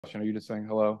Are you just saying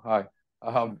hello? Hi.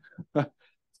 Um,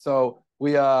 so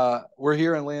we're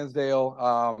here in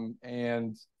Lansdale,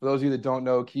 and for those of you that don't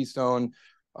know, Keystone,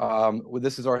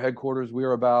 this is our headquarters. We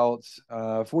are about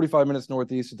 45 minutes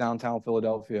northeast of downtown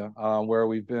Philadelphia, where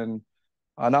we've been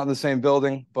not in the same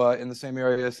building, but in the same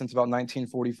area since about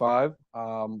 1945.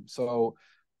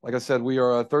 Like I said, we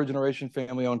are a third generation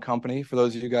family owned company. For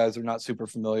those of you guys that are not super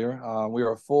familiar, we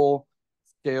are a full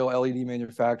scale LED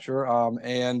manufacturer,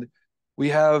 and we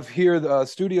have here the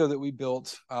studio that we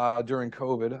built during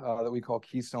COVID that we call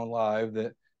Keystone Live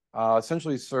that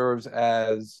essentially serves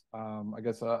as, I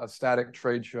guess, a static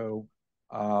trade show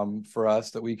for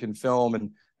us that we can film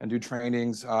and do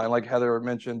trainings. And like Heather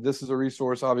mentioned, this is a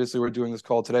resource. Obviously, we're doing this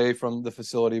call today from the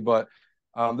facility, but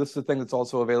this is the thing that's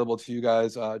also available to you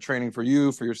guys, training for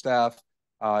you, for your staff.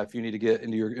 If you need to get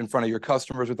in front of your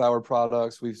customers with our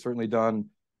products, we've certainly done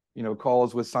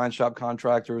calls with sign shop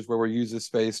contractors where we use this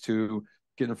space to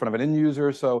get in front of an end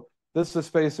user. So this is a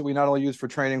space that we not only use for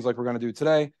trainings like we're going to do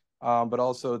today, but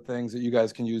also things that you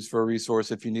guys can use for a resource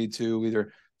if you need to,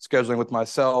 either scheduling with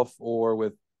myself or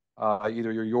with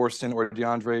either your Yorston or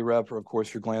DeAndre rep, or of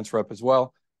course your Glance rep as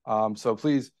well. So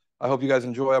please, I hope you guys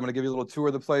enjoy. I'm going to give you a little tour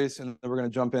of the place, and then we're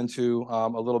going to jump into a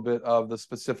little bit of the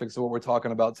specifics of what we're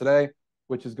talking about today,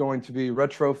 which is going to be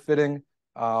retrofitting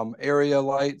area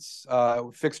lights,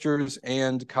 fixtures,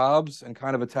 and cobs, and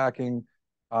kind of attacking,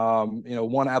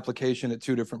 one application at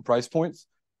two different price points.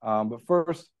 But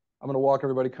first, I'm going to walk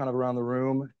everybody kind of around the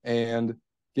room and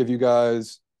give you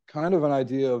guys kind of an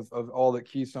idea of all that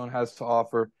Keystone has to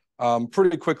offer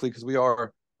pretty quickly, because we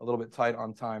are a little bit tight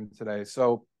on time today.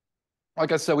 So,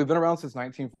 like I said, we've been around since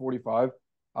 1945,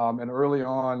 and early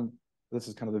on, this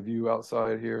is kind of the view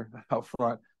outside here, out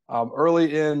front.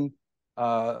 Early in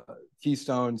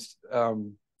Keystone's,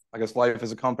 I guess, life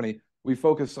as a company, we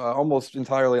focus almost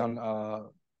entirely on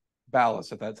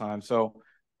ballast at that time. So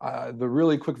the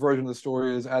really quick version of the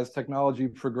story is, as technology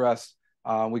progressed,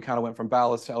 we kind of went from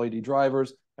ballast to LED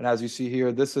drivers. And as you see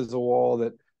here, this is a wall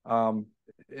that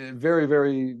very,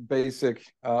 very basic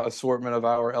assortment of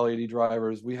our LED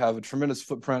drivers. We have a tremendous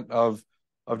footprint of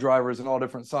drivers in all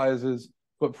different sizes,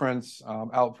 footprints,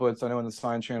 outputs. I know in the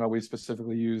sign channel, we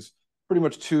specifically use pretty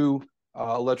much two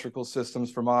electrical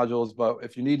systems for modules, but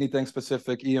if you need anything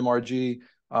specific, EMRG,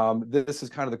 this is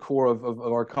kind of the core of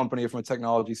our company from a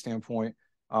technology standpoint.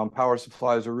 Power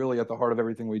supplies are really at the heart of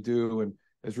everything we do, and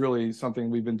is really something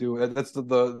we've been doing. That's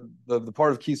the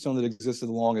part of Keystone that existed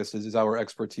the longest is our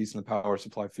expertise in the power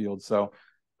supply field. So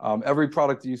every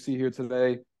product that you see here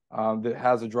today that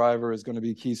has a driver is going to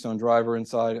be Keystone driver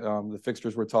inside. The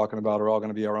fixtures we're talking about are all going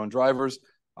to be our own drivers.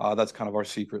 That's kind of our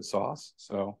secret sauce.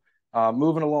 So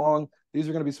moving along, these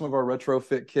are going to be some of our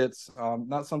retrofit kits.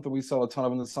 Not something we sell a ton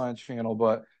of in the science channel,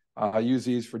 but I use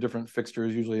these for different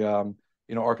fixtures, usually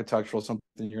architectural, something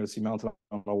you're going to see mounted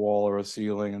on a wall or a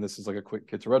ceiling, and this is like a quick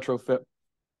kit to retrofit.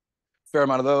 Fair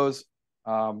amount of those.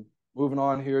 Moving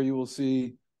on here, you will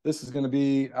see this is going to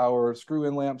be our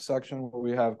screw-in lamp section, where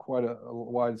we have quite a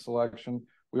wide selection.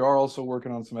 We are also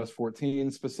working on some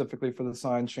S14 specifically for the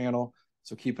sign channel,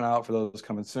 so keep an eye out for those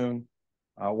coming soon.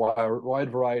 Wide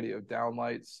variety of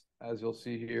downlights, as you'll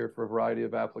see here, for a variety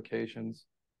of applications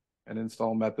and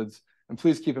install methods. And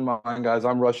please keep in mind, guys,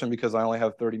 I'm rushing because I only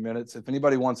have 30 minutes. If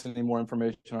anybody wants any more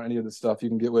information on any of this stuff, you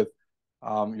can get with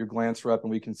your Glance rep,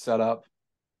 and we can set up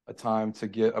a time to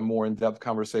get a more in-depth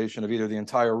conversation of either the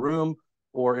entire room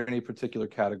or any particular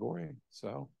category.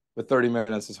 So with 30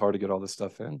 minutes, it's hard to get all this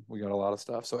stuff in. We got a lot of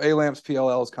stuff. So A-lamps,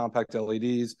 PLLs, compact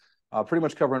LEDs, pretty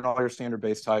much covering all your standard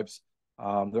base types.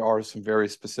 There are some very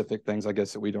specific things, I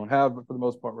guess, that we don't have, but for the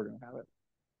most part, we're going to have it.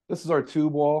 This is our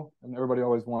tube wall, and everybody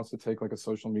always wants to take like a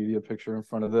social media picture in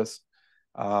front of this.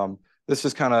 This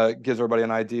just kind of gives everybody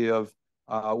an idea of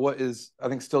what is, I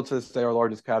think, still to this day, our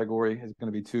largest category is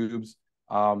going to be tubes.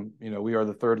 We are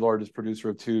the third largest producer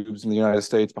of tubes in the United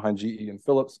States, behind GE and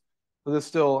Philips. So this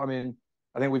still, I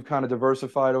think we've kind of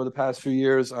diversified over the past few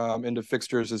years into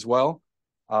fixtures as well.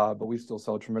 But we still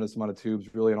sell a tremendous amount of tubes,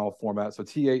 really in all formats. So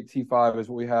T8, T5 is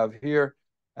what we have here.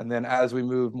 And then as we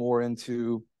move more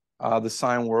into the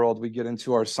sign world, we get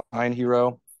into our sign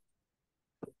hero,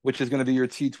 which is going to be your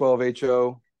T12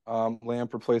 HO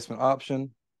lamp replacement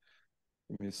option.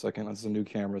 Give me a second. This is a new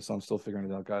camera, so I'm still figuring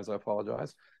it out, guys. I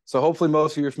apologize. So hopefully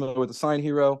most of you are familiar with the sign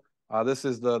hero. This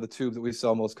is the tube that we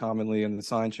sell most commonly in the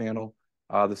sign channel.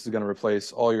 This is going to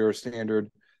replace all your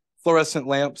standard fluorescent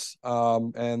lamps,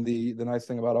 and the nice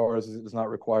thing about ours is it does not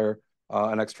require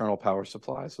an external power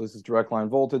supply. So this is direct line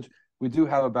voltage. We do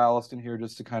have a ballast in here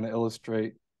just to kind of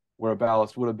illustrate where a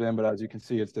ballast would have been, but as you can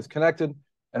see, it's disconnected,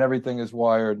 and everything is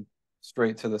wired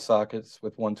straight to the sockets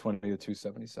with 120 to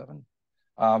 277.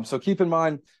 So keep in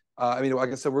mind, I mean,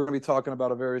 like I said, we're going to be talking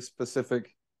about a very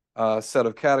specific set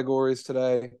of categories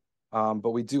today,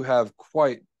 but we do have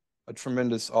quite a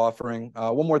tremendous offering.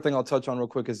 One more thing I'll touch on real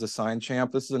quick is the Sign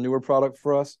Champ. This is a newer product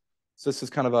for us. So this is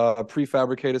kind of a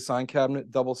prefabricated sign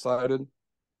cabinet, double-sided.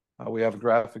 We have a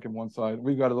graphic in one side.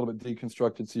 We've got a little bit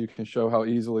deconstructed so you can show how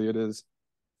easily it is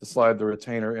to slide the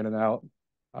retainer in and out.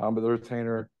 But the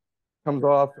retainer comes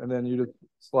off, and then you just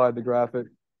slide the graphic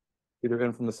either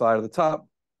in from the side of the top,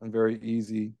 and very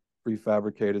easy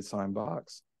prefabricated sign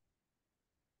box.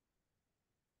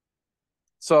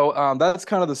 So that's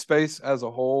kind of the space as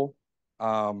a whole.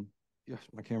 Yeah,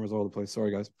 my camera's all over the place.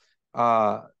 Sorry, guys.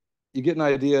 You get an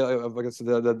idea of, like I said,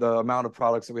 the amount of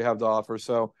products that we have to offer.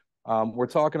 So we're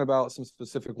talking about some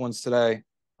specific ones today.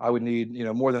 I would need,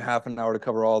 more than half an hour to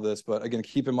cover all this. But again,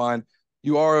 keep in mind,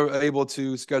 you are able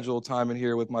to schedule time in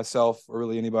here with myself or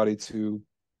really anybody to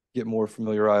get more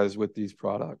familiarized with these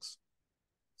products,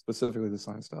 specifically the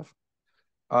sign stuff.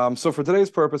 So for today's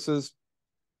purposes,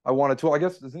 I wanted to, I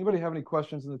guess, does anybody have any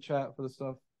questions in the chat for the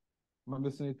stuff? Am I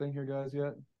missing anything here, guys,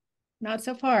 yet? Not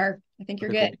so far. I think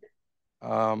you're good.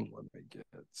 Cool. Let me get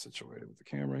situated with the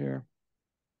camera here.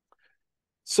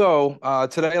 So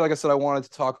today, like I said, I wanted to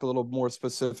talk a little more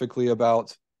specifically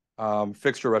about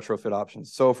fixture retrofit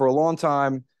options. So for a long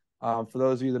time, for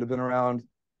those of you that have been around,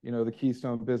 the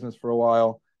Keystone business for a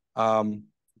while,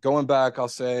 going back, I'll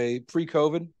say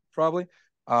pre-COVID, probably,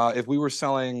 if we were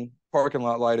selling parking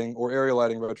lot lighting or area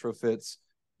lighting retrofits,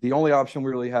 the only option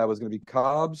we really had was going to be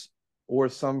cobs or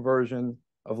some version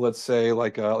of, let's say,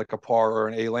 like a PAR or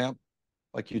an A lamp,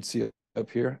 like you'd see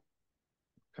up here.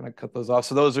 Kind of cut those off.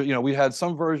 So those are, we had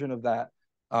some version of that.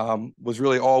 Was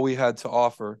really all we had to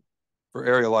offer for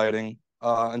area lighting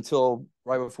until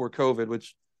right before COVID,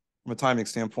 which from a timing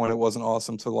standpoint, it wasn't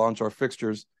awesome to launch our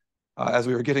fixtures as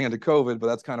we were getting into COVID, but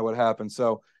that's kind of what happened.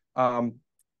 So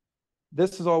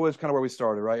this is always kind of where we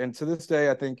started, right? And to this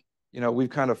day, I think, we've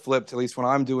kind of flipped, at least when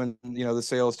I'm doing, the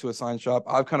sales to a sign shop,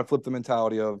 I've kind of flipped the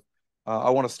mentality of I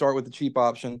want to start with the cheap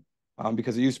option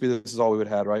because it used to be this is all we would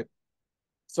have, right?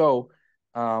 So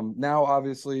now,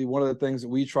 obviously, one of the things that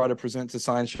we try to present to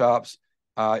sign shops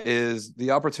is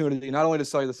the opportunity not only to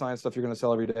sell you the sign stuff you're going to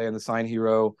sell every day and the Sign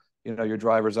Hero, your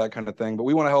drivers, that kind of thing, but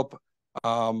we want to help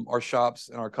our shops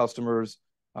and our customers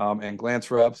and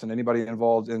glance reps and anybody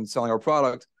involved in selling our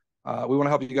product. We want to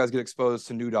help you guys get exposed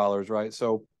to new dollars, right?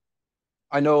 So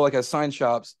I know, like as sign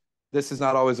shops, this is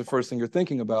not always the first thing you're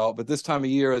thinking about, but this time of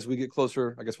year, as we get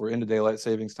closer, I guess we're into daylight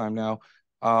savings time now.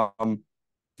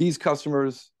 These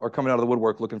customers are coming out of the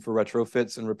woodwork looking for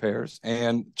retrofits and repairs.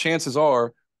 And chances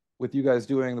are, with you guys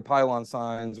doing the pylon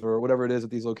signs or whatever it is at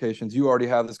these locations, you already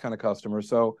have this kind of customer.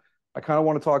 So I kind of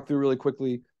want to talk through really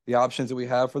quickly the options that we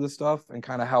have for this stuff and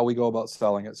kind of how we go about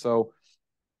selling it. So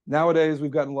nowadays,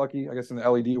 we've gotten lucky, I guess in the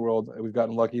LED world, we've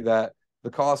gotten lucky that the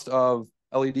cost of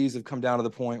LEDs have come down to the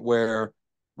point where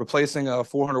replacing a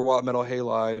 400-watt metal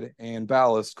halide and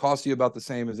ballast costs you about the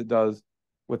same as it does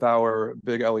with our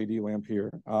big LED lamp here.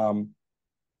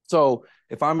 So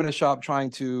if I'm in a shop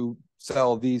trying to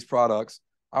sell these products,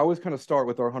 I always kind of start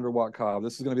with our 100-watt cob.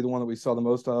 This is going to be the one that we sell the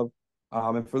most of.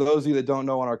 And for those of you that don't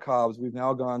know on our cobs, we've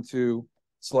now gone to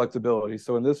selectability.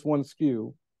 So in this one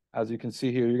SKU, as you can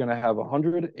see here, you're going to have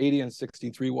 180 and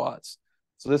 63 watts.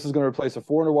 So this is going to replace a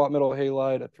 400-watt metal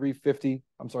halide, a 350,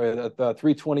 I'm sorry, a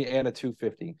 320 and a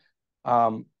 250.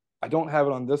 I don't have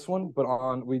it on this one,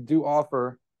 but we do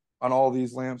offer on all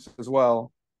these lamps as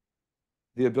well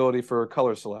the ability for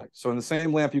color select. So in the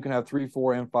same lamp, you can have 3,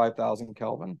 4, and 5,000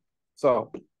 Kelvin.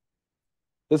 So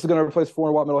this is going to replace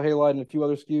 400-watt metal halide and a few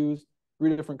other SKUs,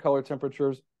 3 different color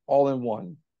temperatures, all in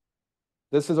one.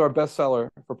 This is our best seller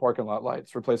for parking lot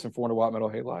lights, replacing 400-watt metal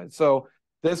halide. So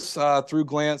this, through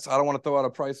glance, I don't want to throw out a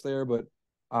price there, but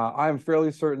I'm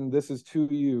fairly certain this is to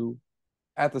you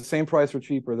at the same price or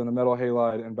cheaper than a metal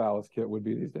halide and ballast kit would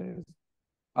be these days.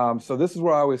 So this is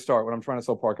where I always start when I'm trying to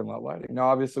sell parking lot lighting. Now,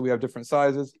 obviously, we have different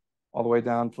sizes, all the way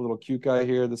down to a little cute guy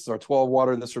here. This is our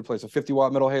 12-watter. This replaces a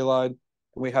 50-watt metal halide, and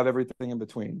we have everything in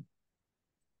between.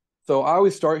 So I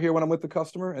always start here when I'm with the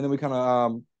customer, and then we kind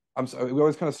of, we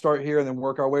always kind of start here and then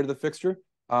work our way to the fixture.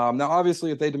 Now,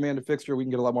 obviously, if they demand a fixture, we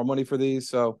can get a lot more money for these.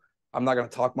 So I'm not going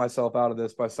to talk myself out of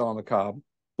this by selling the cob.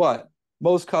 But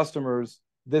most customers,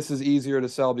 this is easier to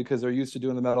sell because they're used to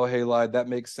doing the metal halide. That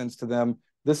makes sense to them.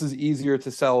 This is easier to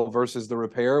sell versus the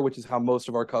repair, which is how most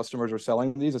of our customers are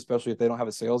selling these, especially if they don't have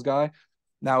a sales guy.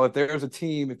 Now, if there's a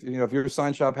team, if your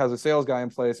sign shop has a sales guy in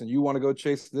place and you want to go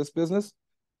chase this business,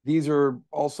 these are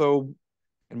also,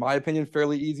 in my opinion,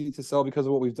 fairly easy to sell because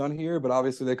of what we've done here, but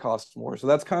obviously they cost more. So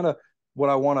that's kind of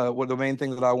what the main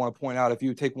thing that I want to point out. If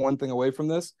you take one thing away from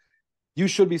this, you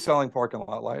should be selling parking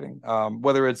lot lighting,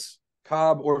 whether it's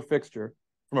cob or fixture.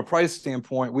 From a price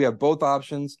standpoint, we have both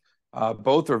options.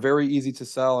 Both are very easy to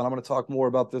sell, and I'm going to talk more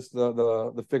about this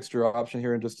the fixture option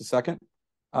here in just a second.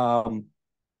 But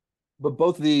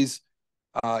both of these,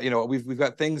 we've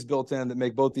got things built in that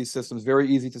make both these systems very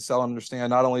easy to sell and understand,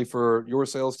 not only for your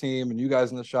sales team and you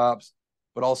guys in the shops,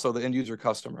 but also the end user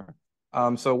customer.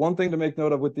 So one thing to make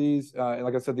note of with these,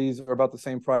 like I said, these are about the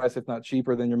same price, if not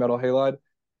cheaper, than your metal halide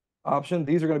option.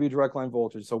 These are going to be direct line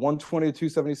voltage. So 120 to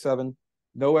 277,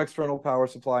 no external power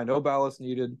supply, no ballast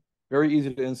needed, very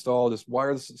easy to install. Just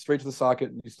wire this straight to the socket,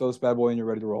 and you stow this bad boy and you're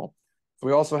ready to roll. So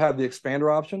we also have the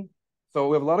expander option. So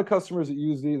we have a lot of customers that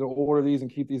use these, or order these and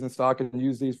keep these in stock and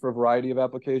use these for a variety of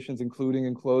applications, including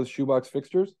enclosed shoebox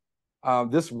fixtures.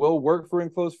 This will work for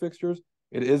enclosed fixtures.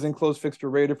 It is enclosed fixture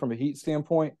rated from a heat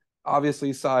standpoint.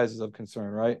 Obviously, size is of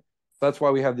concern, right? That's why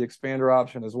we have the expander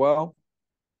option as well.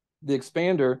 The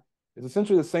expander is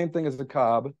essentially the same thing as the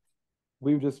cob.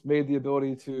 We've just made the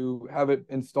ability to have it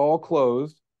install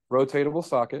closed, rotatable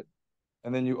socket,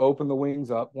 and then you open the wings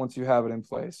up once you have it in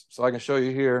place. So I can show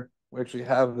you here. We actually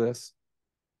have this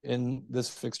in this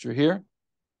fixture here,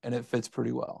 and it fits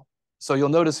pretty well. So you'll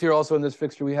notice here also in this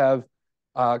fixture, we have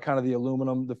kind of the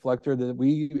aluminum deflector that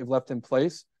we have left in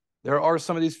place. There are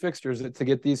some of these fixtures that to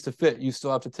get these to fit, you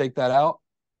still have to take that out.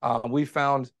 We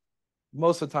found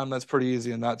most of the time that's pretty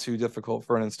easy and not too difficult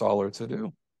for an installer to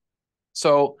do.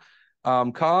 So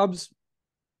cobs,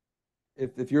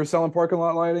 if you're selling parking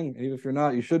lot lighting, even if you're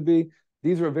not, you should be.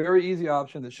 These are a very easy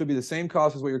option that should be the same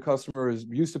cost as what your customer is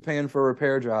used to paying for a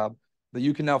repair job, that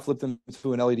you can now flip them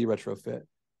to an LED retrofit.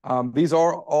 These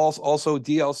are also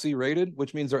DLC rated,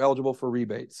 which means they're eligible for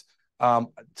rebates. To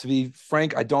be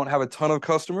frank, I don't have a ton of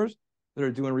customers that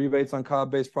are doing rebates on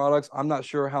cob-based products. I'm not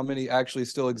sure how many actually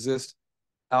still exist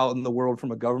out in the world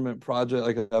from a government project,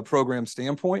 like a program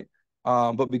standpoint.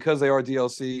 But because they are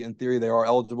DLC, in theory, they are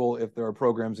eligible if there are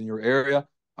programs in your area.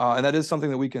 And that is something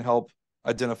that we can help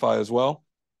identify as well.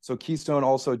 So Keystone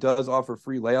also does offer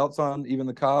free layouts on even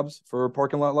the cobs for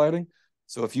parking lot lighting.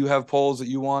 So if you have poles that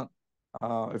you want,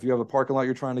 if you have a parking lot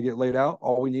you're trying to get laid out,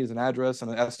 all we need is an address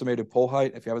and an estimated pole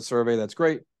height. If you have a survey, that's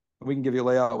great. We can give you a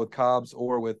layout with cobs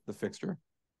or with the fixture.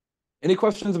 Any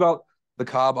questions about the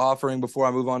cob offering before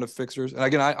I move on to fixtures? And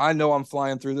again, I know I'm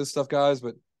flying through this stuff, guys,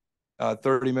 but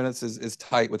 30 minutes is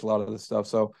tight with a lot of this stuff.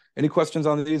 So any questions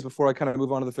on these before I kind of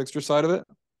move on to the fixture side of it?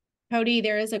 Cody,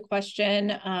 there is a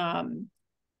question,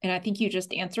 and I think you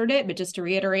just answered it, but just to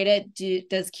reiterate it,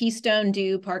 does Keystone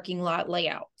do parking lot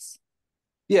layouts?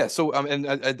 Yeah, so and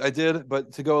I did,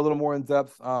 but to go a little more in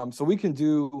depth, so we can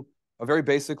do a very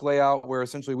basic layout where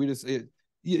essentially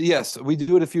yes, we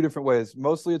do it a few different ways.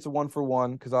 Mostly it's a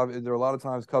 1-for-1 because there are a lot of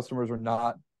times customers are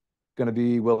not going to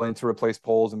be willing to replace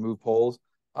poles and move poles.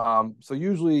 So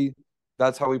usually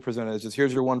that's how we present it. It's just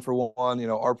here's your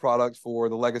 1-for-1, our product for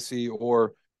the legacy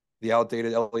or the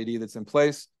outdated LED that's in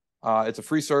place. It's a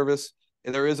free service.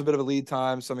 There is a bit of a lead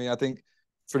time. So, I think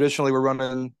traditionally we're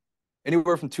running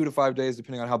anywhere from 2 to 5 days,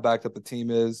 depending on how backed up the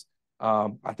team is.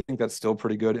 I think that's still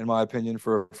pretty good, in my opinion,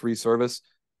 for a free service.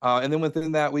 And then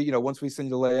within that, we, once we send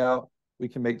you the layout, we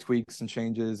can make tweaks and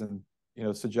changes and,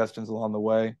 suggestions along the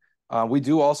way. We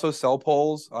do also sell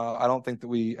poles. I don't think that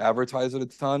we advertise it a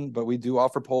ton, but we do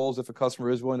offer poles if a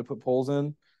customer is willing to put poles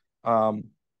in.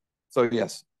 So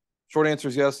yes, short answer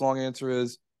is yes. Long answer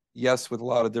is yes, with a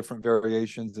lot of different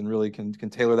variations, and really can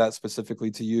tailor that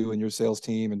specifically to you and your sales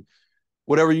team and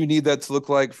whatever you need that to look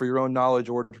like for your own knowledge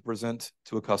or to present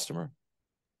to a customer.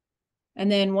 And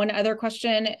then one other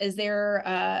question, is there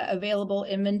available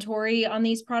inventory on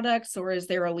these products, or is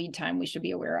there a lead time we should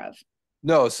be aware of?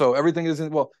 No, so everything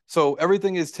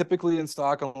everything is typically in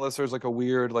stock unless there's like a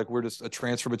weird, like we're just a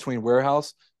transfer between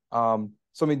warehouse.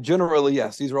 So generally,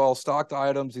 yes, these are all stocked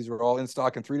items. These are all in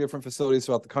stock in 3 different facilities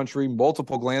throughout the country,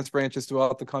 multiple glance branches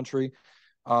throughout the country.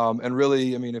 And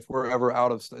really, if we're ever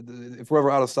out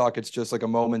of stock, it's just like a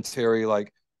momentary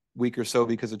week or so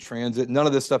because of transit. None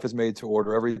of this stuff is made to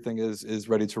order. Everything is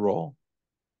ready to roll.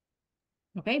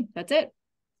 Okay, that's it.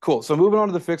 Cool. So moving on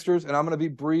to the fixtures, and I'm going to be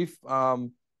brief.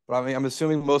 But I'm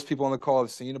assuming most people on the call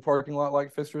have seen a parking lot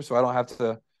like fixture, so I don't have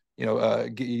to,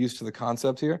 get you used to the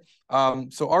concept here.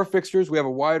 So our fixtures, we have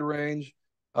a wide range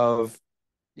of,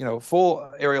 full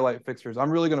area light fixtures.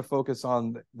 I'm really going to focus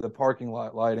on the parking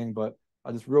lot lighting, but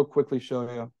I'll just real quickly show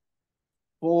you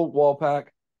full wall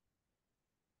pack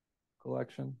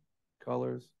collection,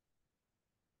 colors,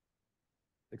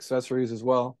 accessories as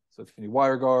well. So if you need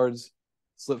wire guards,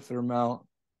 slip fitter mount,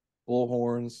 bull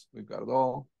horns, we've got it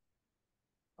all.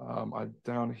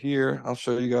 Down here, I'll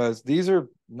show you guys. These are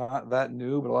not that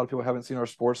new, but a lot of people haven't seen our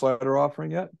sports lighter offering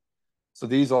yet. So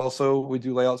these also, we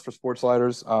do layouts for sports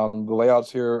lighters. The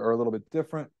layouts here are a little bit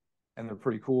different and they're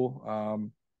pretty cool.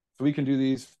 So we can do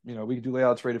these, we can do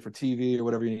layouts rated for TV or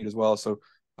whatever you need as well. So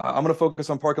I'm going to focus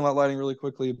on parking lot lighting really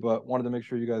quickly, but wanted to make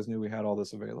sure you guys knew we had all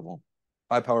this available.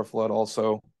 High power flood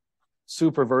also,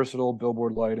 super versatile,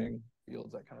 billboard lighting,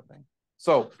 fields, that kind of thing.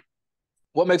 So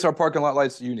what makes our parking lot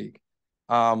lights unique?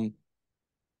 I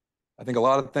think a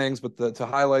lot of things, but to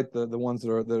highlight the ones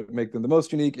that make them the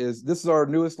most unique is this is our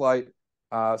newest light.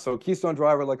 So Keystone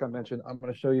driver, like I mentioned, I'm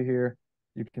going to show you here.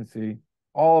 You can see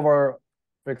all of our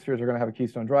fixtures are going to have a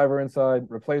Keystone driver inside,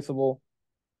 replaceable,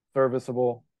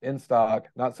 serviceable, in stock,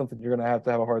 not something you're going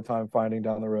to have a hard time finding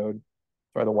down the road.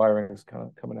 Sorry, the wiring is kind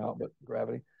of coming out, but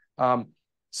gravity.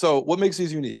 So what makes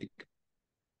these unique?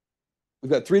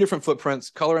 We've got 3 different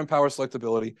footprints, color and power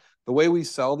selectability. The way we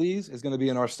sell these is going to be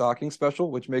in our stocking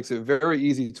special, which makes it very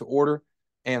easy to order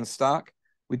and stock.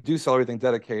 We do sell everything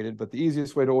dedicated, but the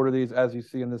easiest way to order these, as you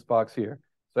see in this box here.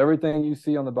 So everything you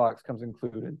see on the box comes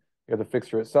included. You have the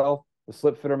fixture itself, the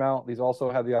slip fitter mount. These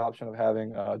also have the option of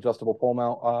having adjustable pole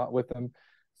mount with them.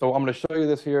 So I'm going to show you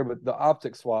this here, but the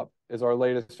optic swap is our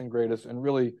latest and greatest and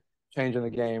really changing the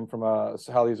game from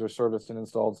how these are serviced and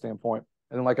installed standpoint.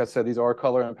 And then, like I said, these are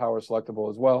color and power selectable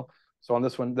as well. So on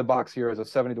this one, the box here is a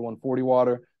 70 to 140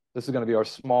 water. This is going to be our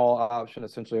small option,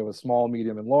 essentially of a small,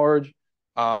 medium, and large.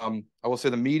 I will say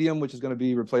the medium, which is going to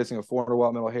be replacing a 400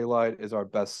 watt metal halide, is our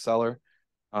best seller.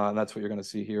 And that's what you're going to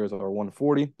see here is our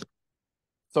 140.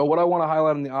 So what I want to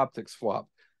highlight in the optic swap,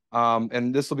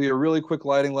 and this will be a really quick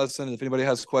lighting lesson. If anybody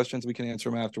has questions, we can answer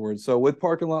them afterwards. So with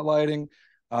parking lot lighting,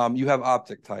 you have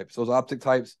optic types. Those optic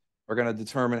types are going to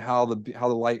determine how the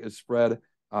light is spread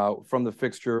from the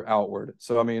fixture outward.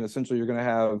 So, I mean, essentially, you're going to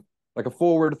have like a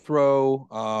forward throw,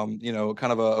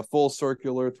 kind of a full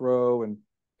circular throw, and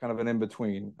kind of an in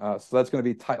between. So that's going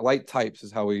to be light types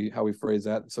is how we phrase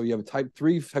that. So you have a type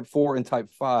 3, type 4, and type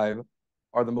 5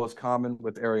 are the most common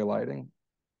with area lighting.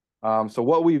 So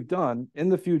what we've done in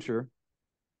the future,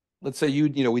 let's say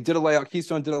we did a layout,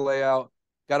 Keystone did a layout,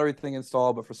 got everything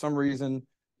installed, but for some reason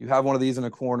you have one of these in a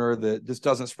corner that just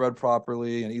doesn't spread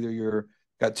properly, and either you're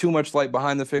got too much light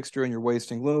behind the fixture and you're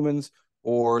wasting lumens,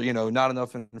 or not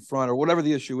enough in front, or whatever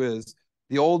the issue is.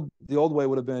 The old way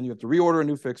would have been you have to reorder a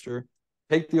new fixture,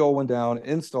 take the old one down,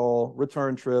 install,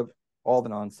 return trip, all the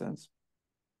nonsense.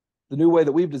 The new way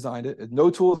that we've designed it is no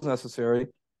tools necessary.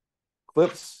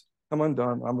 Clips come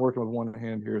undone. I'm working with one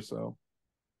hand here, so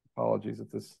apologies if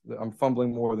I'm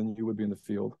fumbling more than you would be in the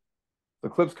field. The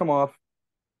clips come off.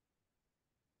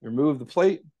 Remove the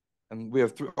plate, and we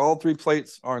have all 3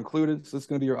 plates are included. So this is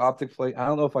going to be your optic plate. I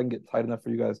don't know if I can get tight enough for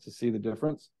you guys to see the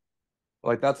difference.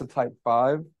 Like that's a type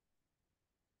 5.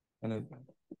 And if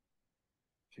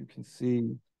you can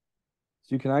see,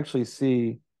 so you can actually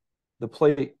see the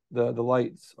plate, the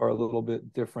lights are a little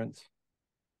bit different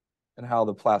and how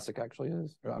the plastic actually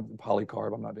is. I'm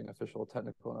polycarb. I'm not being official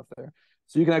technical enough there.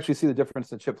 So you can actually see the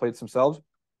difference in chip plates themselves.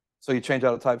 So you change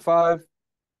out a type 5,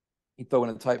 you throw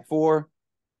in a type 4,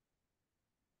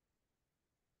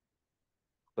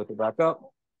 flip it back up.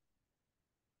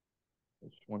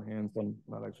 Just one hand, so I'm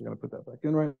not actually going to put that back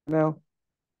in right now.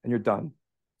 And you're done.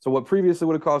 So what previously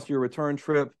would have cost you a return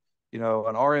trip, an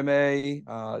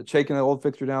RMA, shaking an old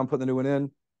fixture down, putting the new one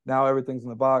in, now everything's in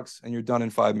the box and you're done in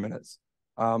 5 minutes.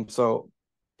 So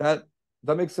that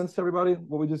makes sense to everybody,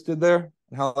 what we just did there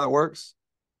and how that works?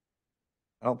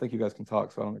 I don't think you guys can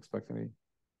talk, so I don't expect any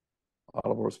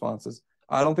audible responses.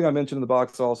 I don't think I mentioned in the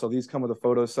box also, these come with a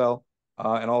photo cell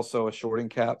and also a shorting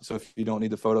cap. So if you don't need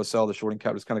the photo cell, the shorting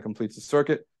cap just kind of completes the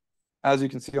circuit. As you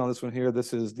can see on this one here,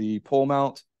 this is the pole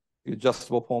mount, the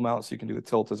adjustable pole mount, so you can do the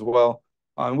tilt as well.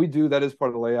 And that is part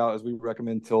of the layout, as we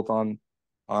recommend tilt on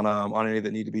any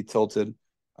that need to be tilted.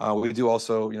 We do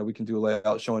also, we can do a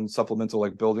layout showing supplemental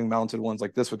like building mounted ones.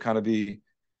 Like this would kind of be,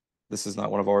 this is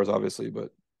not one of ours obviously, but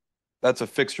that's a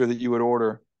fixture that you would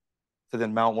order to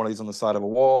then mount one of these on the side of a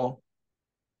wall.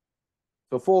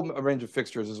 So full range of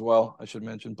fixtures as well, I should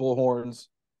mention. Bullhorns.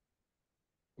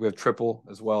 We have triple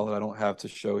as well that I don't have to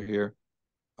show here.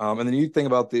 And the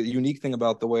unique thing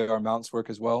about the way our mounts work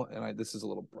as well, and this is a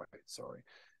little bright, sorry.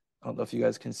 I don't know if you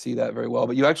guys can see that very well,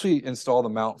 but you actually install the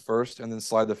mount first and then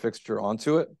slide the fixture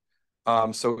onto it.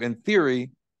 So in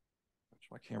theory,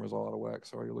 my camera's all out of whack.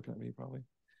 Sorry, you're looking at me probably.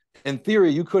 In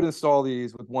theory, you could install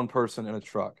these with one person in a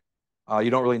truck.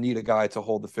 You don't really need a guy to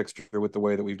hold the fixture with the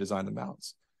way that we've designed the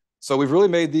mounts. So we've really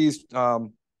made these,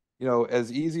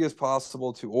 as easy as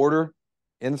possible to order,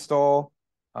 install.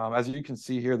 As you can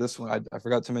see here, this one, I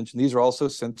forgot to mention, these are also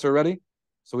sensor ready.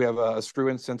 So we have a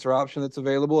screw-in sensor option that's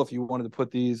available. If you wanted to put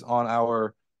these on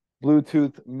our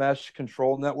Bluetooth mesh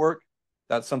control network,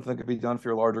 That's something that could be done for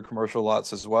your larger commercial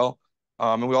lots as well.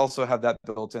 And we also have that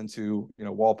built into,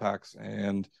 wall packs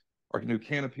and our new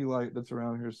canopy light that's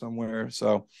around here somewhere.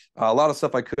 So a lot of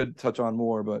stuff I could touch on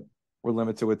more, but we're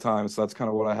limited with time. So that's kind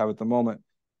of what I have at the moment.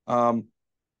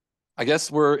 I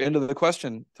guess we're into the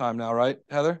question time now, right,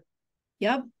 Heather?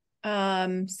 Yep.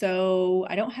 So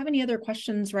I don't have any other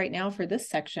questions right now for this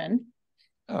section.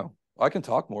 Oh, I can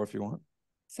talk more if you want.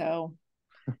 So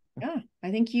yeah,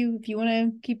 I think if you want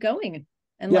to keep going.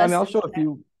 Yeah, I mean, I'll show a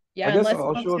few. Yeah, I guess unless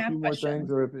I'll folks show a have few more questions.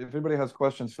 things, or if anybody has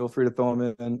questions, feel free to throw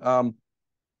them in.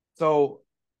 So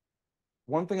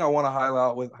one thing I want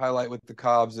to highlight with the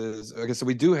Cobbs is, like I said,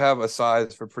 we do have a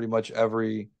size for pretty much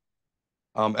every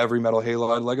metal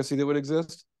halide legacy that would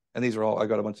exist. And these are all, I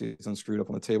got a bunch of these unscrewed up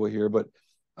on the table here, but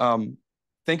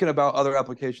thinking about other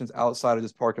applications outside of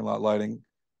just parking lot lighting,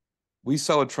 we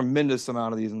sell a tremendous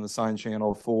amount of these in the sign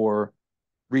channel for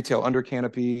retail under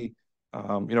canopy.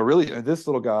 Really, this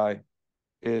little guy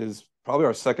is probably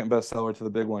our second best seller to the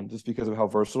big one, just because of how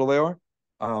versatile they are.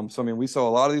 So I mean, we sell a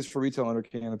lot of these for retail under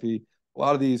canopy, a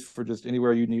lot of these for just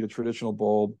anywhere you need a traditional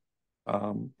bulb.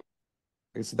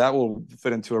 So that will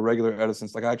fit into a regular Edison.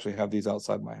 Like I actually have these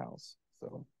outside my house.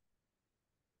 So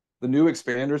the new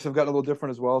expanders have gotten a little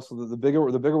different as well. So the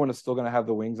bigger one is still going to have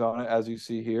the wings on it, as you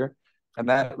see here, and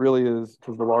that really is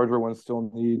because the larger ones still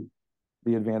need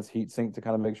the advanced heat sink to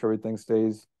kind of make sure everything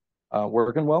stays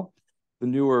working well. The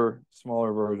newer,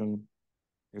 smaller version,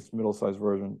 this middle-sized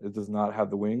version, it does not have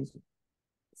the wings.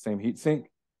 Same heat sink,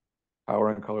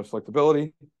 power and color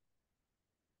selectability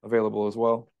available as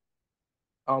well.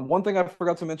 One thing I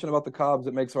forgot to mention about the Cobbs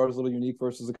that makes ours a little unique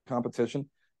versus the competition,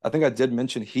 I think I did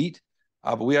mention heat,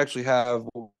 but we actually have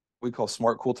what we call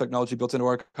smart cool technology built into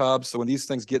our Cobbs. So when these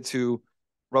things get to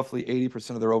roughly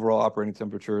 80% of their overall operating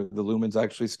temperature, the lumens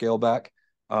actually scale back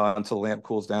until the lamp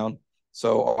cools down.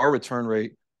 So our return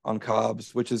rate on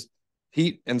Cobbs, which is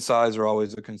heat and size are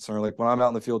always a concern. Like when I'm out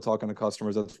in the field talking to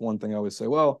customers, that's one thing I always say,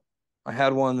 well, I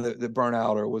had one that burned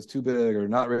out or was too big or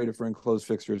not rated for enclosed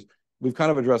fixtures. We've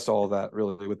kind of addressed all of that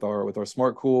really with our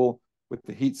smart cool, with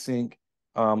the heat sink,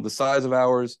 the size of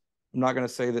ours. I'm not going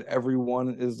to say that every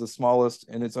one is the smallest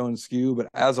in its own SKU, but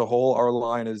as a whole, our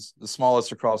line is the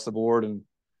smallest across the board. And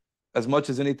as much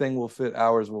as anything will fit,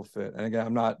 ours will fit. And again,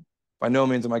 I'm not, by no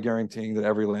means am I guaranteeing that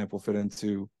every lamp will fit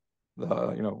into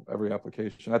the, every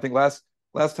application. I think last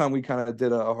time we kind of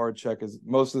did a hard check is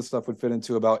most of the stuff would fit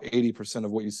into about 80%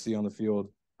 of what you see on the field,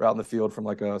 or out in the field from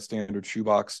like a standard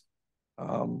shoebox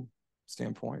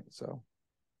standpoint. So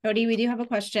Cody, we do have a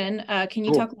question. Can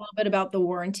you cool. talk a little bit about the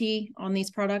warranty on these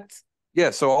products?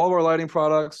 Yeah, so all of our lighting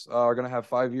products are going to have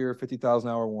 5-year, 50,000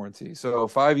 hour warranty. So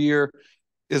 5-year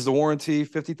is the warranty,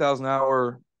 50,000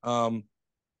 hour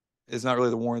is not really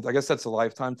the warranty. I guess that's a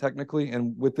lifetime technically.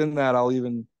 And within that, I'll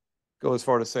even go as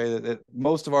far to say that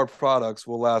most of our products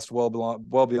will last well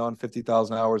beyond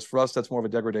 50,000 hours. For us, that's more of a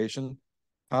degradation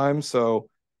time. So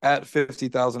at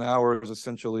 50,000 hours,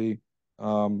 essentially,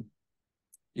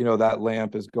 that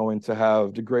lamp is going to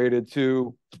have degraded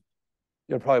to,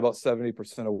 probably about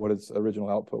 70% of what its original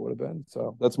output would have been.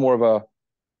 So that's more of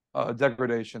a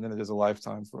degradation than it is a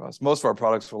lifetime for us. Most of our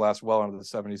products will last well into the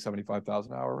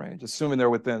 75,000 hour range, assuming they're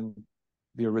within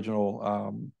the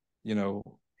original,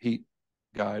 heat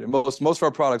guide. And most of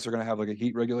our products are going to have like a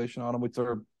heat regulation on them, which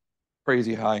are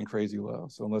crazy high and crazy low.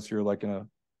 So unless you're like in a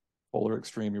polar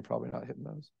extreme, you're probably not hitting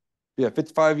those. But yeah,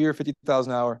 5-year,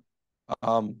 50,000 hour.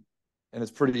 And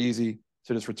it's pretty easy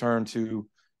to just return to.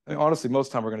 I mean, honestly,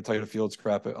 most time we're going to tell you to field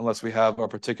scrap it unless we have a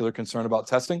particular concern about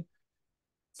testing.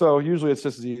 So usually it's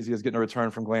just as easy as getting a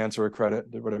return from Glance or a credit,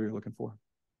 whatever you're looking for.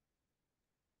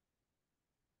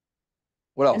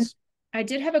 What else? And I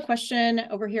did have a question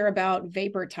over here about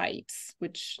vapor tights,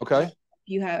 which okay.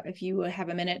 If you have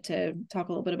a minute to talk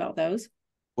a little bit about those.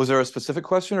 Was there a specific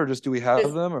question, or just do we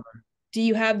have them? Or do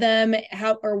you have them?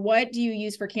 How or what do you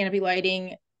use for canopy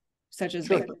lighting, such as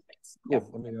vapor tights? Cool. Yep.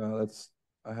 Let me.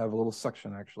 I have a little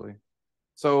section actually.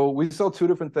 So we sell two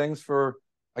different things for.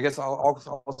 I guess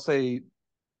I'll say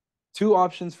 2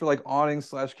 options for like awning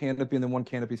 / canopy, and then 1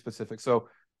 canopy specific. So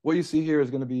what you see here is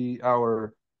going to be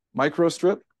our micro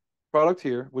strip product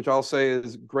here, which I'll say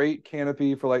is great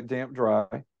canopy for like damp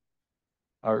dry,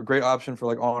 or great option for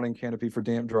like awning canopy for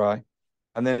damp dry.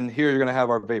 And then here you're going to have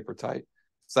our vapor tight.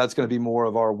 So that's going to be more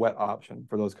of our wet option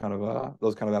for those kind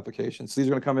of applications. So these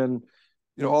are going to come in,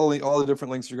 all the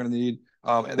different lengths you're going to need.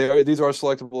 And these are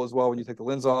selectable as well when you take the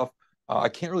lens off. I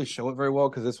can't really show it very well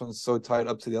because this one's so tight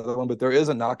up to the other one, but there is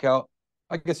a knockout.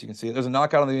 I guess you can see it. There's a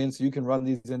knockout on the end, so you can run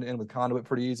these in with conduit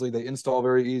pretty easily. They install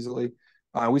very easily.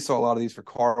 We saw a lot of these for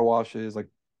car washes, like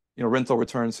rental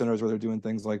return centers where they're doing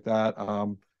things like that.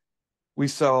 We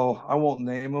sell, I won't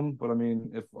name them, but I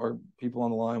mean, if our people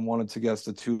on the line wanted to guess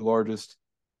the two largest,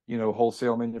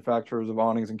 wholesale manufacturers of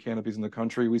awnings and canopies in the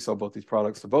country, we sell both these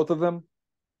products to both of them.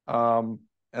 And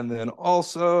then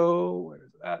also,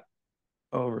 where's that?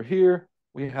 Over here,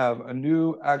 we have a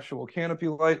new actual canopy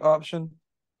light option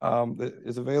that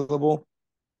is available.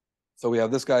 So we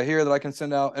have this guy here that I can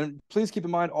send out. And please keep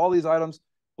in mind, all these items,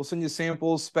 we'll send you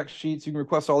samples, spec sheets. You can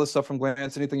request all this stuff from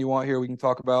Glance. Anything you want here, we can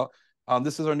talk about.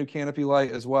 This is our new canopy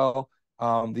light as well.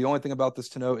 The only thing about this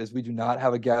to note is we do not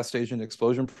have a gas station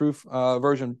explosion-proof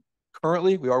version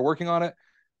currently. We are working on it,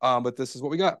 but this is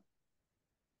what we got.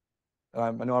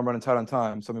 I know I'm running tight on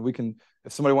time. So, I mean, we can,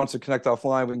 if somebody wants to connect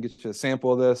offline, we can get you a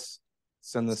sample of this,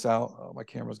 send this out. Oh, my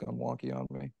camera's gone wonky on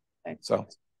me. So.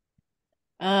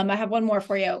 I have one more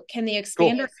for you. Can the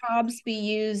expander cobs be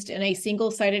used in a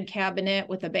single-sided cabinet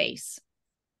with a base?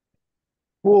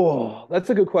 Oh, that's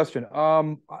a good question.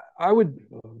 I would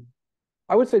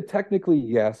say technically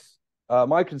yes.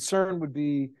 My concern would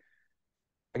be,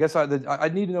 I guess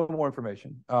I'd need to know more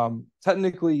information.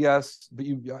 Technically yes, but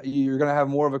you're going to have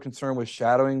more of a concern with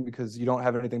shadowing because you don't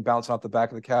have anything bouncing off the back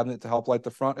of the cabinet to help light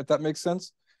the front, if that makes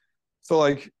sense. So,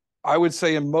 like, I would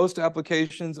say in most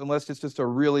applications, unless it's just a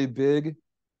really big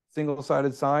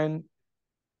single-sided sign,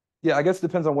 yeah, I guess it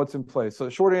depends on what's in place. So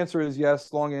the short answer is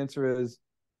yes. Long answer is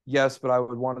yes, but I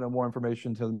would want to know more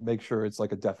information to make sure it's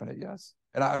like a definite yes.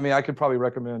 And I mean, I could probably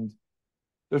recommend,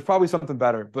 there's probably something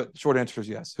better, but short answer is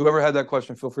yes. Whoever had that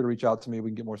question, feel free to reach out to me. We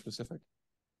can get more specific.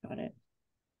 Got it.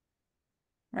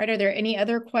 All right. Are there any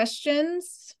other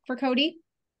questions for Cody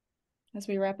as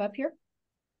we wrap up here?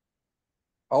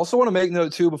 I also want to make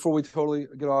note too, before we totally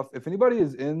get off, if anybody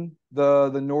is in the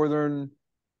northern,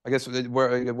 I guess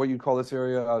where what you'd call this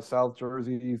area, South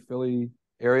Jersey, Philly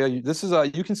area, this is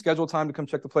you can schedule time to come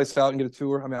check the place out and get a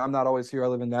tour. I mean, I'm not always here. I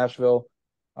live in Nashville,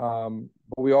 but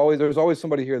there's always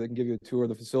somebody here that can give you a tour of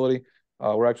the facility.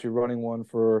 We're actually running one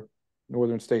for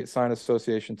Northern State Sign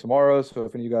Association tomorrow. So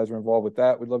if any of you guys are involved with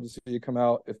that, we'd love to see you come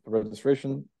out. If the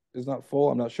registration is not full,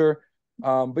 I'm not sure.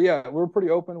 But yeah, we're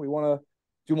pretty open. We want to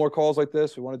do more calls like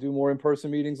this. We want to do more in-person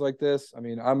meetings like this. I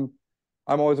mean,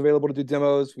 I'm always available to do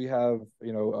demos. We have,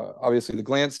 obviously the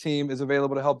Glance team is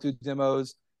available to help do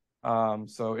demos.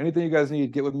 So anything you guys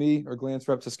need, get with me or Glance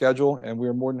rep to schedule, and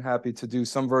we're more than happy to do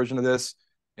some version of this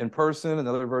in person,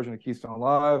 another version of Keystone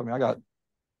Live. I mean, I got,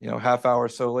 half hour or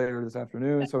so later this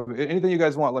afternoon. So anything you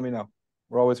guys want, let me know.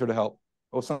 We're always here to help.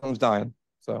 Oh, someone's dying.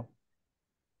 So.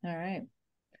 All right.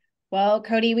 Well,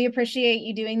 Cody, we appreciate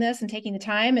you doing this and taking the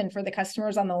time. And for the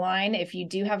customers on the line, if you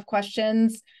do have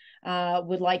questions,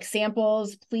 would like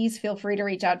samples, please feel free to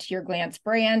reach out to your Glance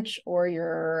branch or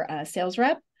your sales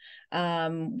rep.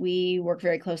 We work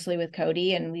very closely with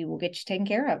Cody and we will get you taken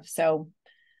care of. So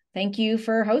thank you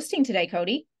for hosting today,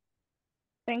 Cody.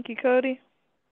 Thank you, Cody.